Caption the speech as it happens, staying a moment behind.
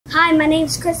Hi, my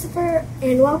name's Christopher,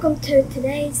 and welcome to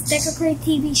today's Deco-Crete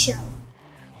TV show.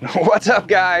 What's up,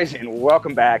 guys, and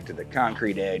welcome back to the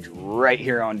Concrete Edge right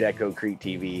here on Deco-Crete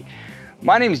TV.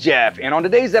 My name's Jeff, and on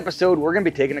today's episode, we're going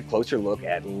to be taking a closer look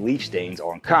at leaf stains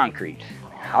on concrete.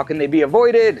 How can they be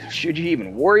avoided? Should you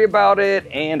even worry about it?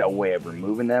 And a way of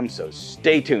removing them, so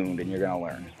stay tuned and you're going to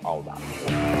learn all about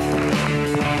it.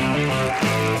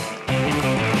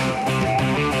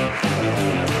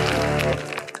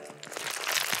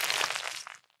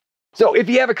 So if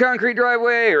you have a concrete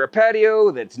driveway or a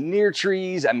patio that's near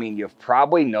trees, you've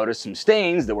probably noticed some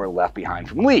stains that were left behind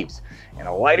from leaves. And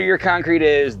the lighter your concrete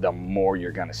is, the more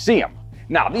you're gonna see them.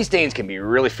 Now, these stains can be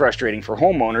really frustrating for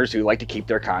homeowners who like to keep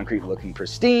their concrete looking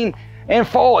pristine. And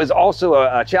fall is also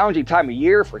a challenging time of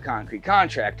year for concrete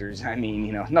contractors.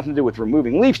 Nothing to do with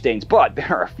removing leaf stains, but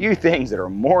there are a few things that are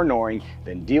more annoying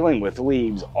than dealing with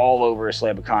leaves all over a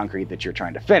slab of concrete that you're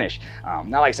trying to finish.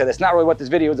 Now, like I said, that's not really what this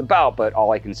video is about, but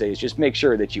all I can say is just make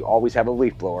sure that you always have a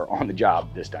leaf blower on the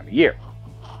job this time of year.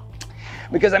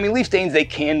 Because leaf stains, they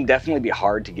can definitely be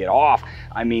hard to get off.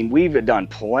 We've done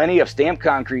plenty of stamped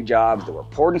concrete jobs that were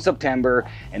poured in September,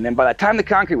 and then by the time the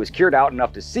concrete was cured out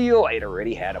enough to seal, it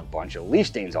already had a bunch of leaf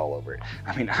stains all over it.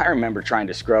 I remember trying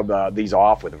to scrub these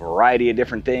off with a variety of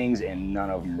different things, and none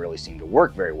of them really seemed to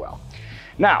work very well.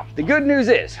 Now, the good news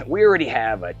is we already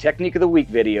have a Technique of the Week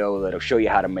video that'll show you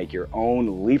how to make your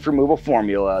own leaf removal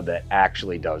formula that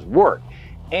actually does work.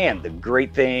 And the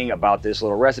great thing about this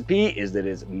little recipe is that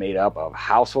it's made up of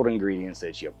household ingredients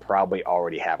that you probably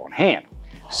already have on hand.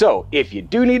 So if you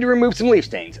do need to remove some leaf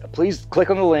stains, please click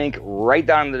on the link right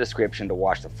down in the description to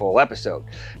watch the full episode.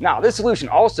 Now, this solution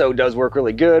also does work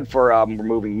really good for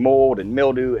removing mold and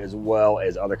mildew, as well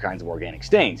as other kinds of organic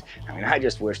stains. I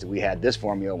just wish that we had this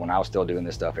formula when I was still doing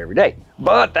this stuff every day.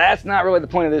 But that's not really the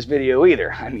point of this video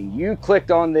either. You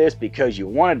clicked on this because you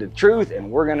wanted the truth,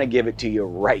 and we're gonna give it to you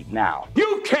right now.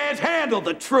 You can't handle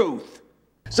the truth!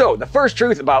 So the first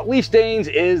truth about leaf stains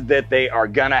is that they are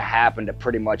gonna happen to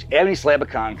pretty much any slab of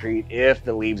concrete if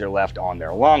the leaves are left on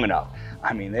there long enough.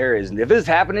 If this is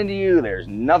happening to you, there's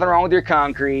nothing wrong with your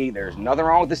concrete, there's nothing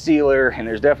wrong with the sealer, and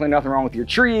there's definitely nothing wrong with your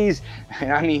trees.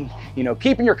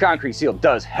 Keeping your concrete sealed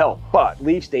does help, but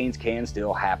leaf stains can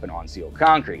still happen on sealed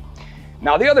concrete.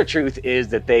 Now, the other truth is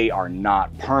that they are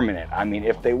not permanent.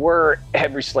 If they were,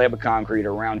 every slab of concrete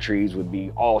around trees would be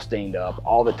all stained up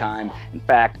all the time. In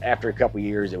fact, after a couple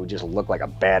years, it would just look like a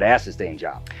bad acid stain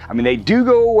job. They do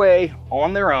go away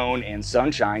on their own, and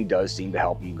sunshine does seem to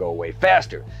help them go away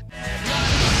faster.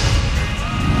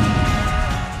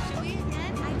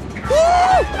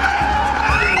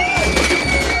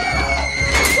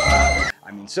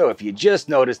 So if you just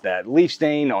noticed that leaf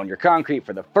stain on your concrete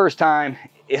for the first time,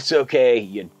 it's okay,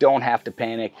 you don't have to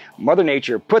panic. Mother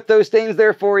Nature put those stains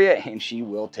there for you, and she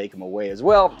will take them away as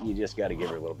well. You just gotta give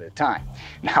her a little bit of time.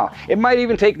 Now, it might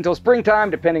even take until springtime,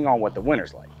 depending on what the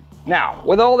winter's like. Now,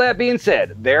 with all that being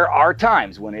said, there are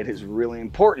times when it is really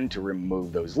important to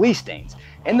remove those leaf stains.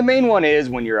 And the main one is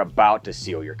when you're about to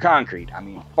seal your concrete.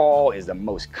 Fall is the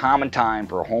most common time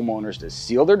for homeowners to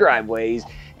seal their driveways,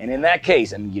 and in that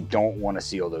case, you don't want to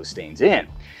seal those stains in.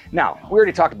 Now, we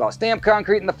already talked about stamped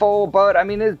concrete in the fall, but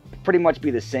it'd pretty much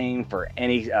be the same for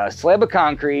any slab of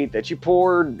concrete that you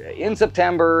poured in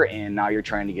September, and now you're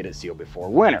trying to get it sealed before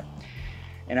winter.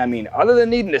 And other than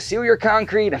needing to seal your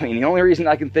concrete, the only reason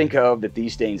I can think of that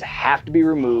these stains have to be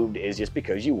removed is just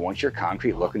because you want your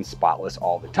concrete looking spotless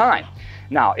all the time.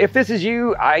 Now, if this is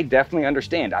you, I definitely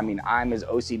understand. I'm as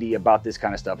OCD about this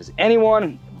kind of stuff as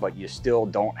anyone, but you still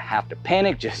don't have to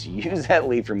panic. Just use that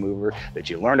leaf remover that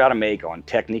you learned how to make on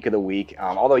Technique of the Week,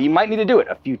 although you might need to do it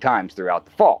a few times throughout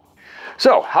the fall.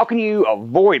 So how can you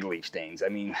avoid leaf stains?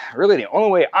 Really the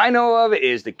only way I know of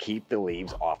is to keep the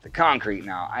leaves off the concrete.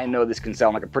 Now, I know this can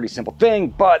sound like a pretty simple thing,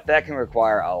 but that can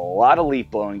require a lot of leaf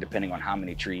blowing depending on how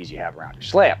many trees you have around your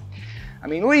slab.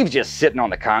 Leaves just sitting on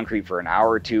the concrete for an hour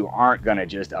or two aren't gonna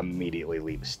just immediately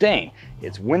leave a stain.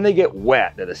 It's when they get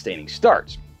wet that the staining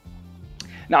starts.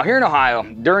 Now, here in Ohio,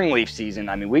 during leaf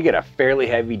season, we get a fairly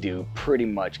heavy dew pretty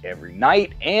much every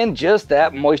night, and just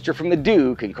that moisture from the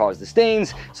dew can cause the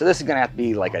stains, so this is gonna have to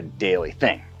be like a daily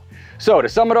thing. So to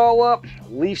sum it all up,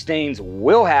 leaf stains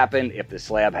will happen if the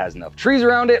slab has enough trees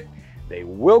around it. They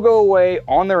will go away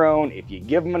on their own if you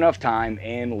give them enough time,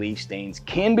 and leaf stains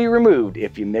can be removed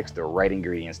if you mix the right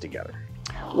ingredients together.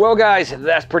 Well, guys,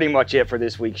 that's pretty much it for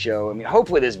this week's show.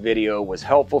 Hopefully this video was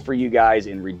helpful for you guys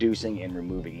in reducing and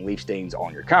removing leaf stains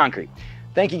on your concrete.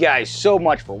 Thank you guys so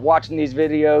much for watching these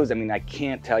videos. I mean, I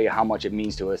can't tell you how much it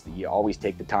means to us that you always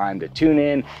take the time to tune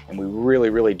in, and we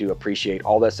really do appreciate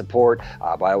all that support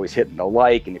by always hitting the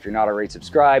like, and if you're not already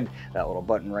subscribed, that little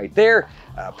button right there.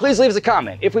 Please leave us a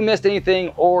comment if we missed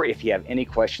anything, or if you have any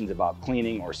questions about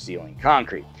cleaning or sealing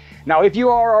concrete. Now, if you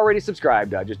are already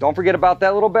subscribed, just don't forget about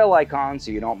that little bell icon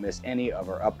so you don't miss any of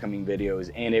our upcoming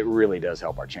videos, and it really does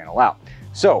help our channel out.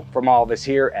 So, from all of us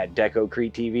here at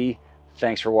Deco-Crete TV,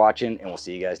 thanks for watching, and we'll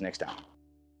see you guys next time.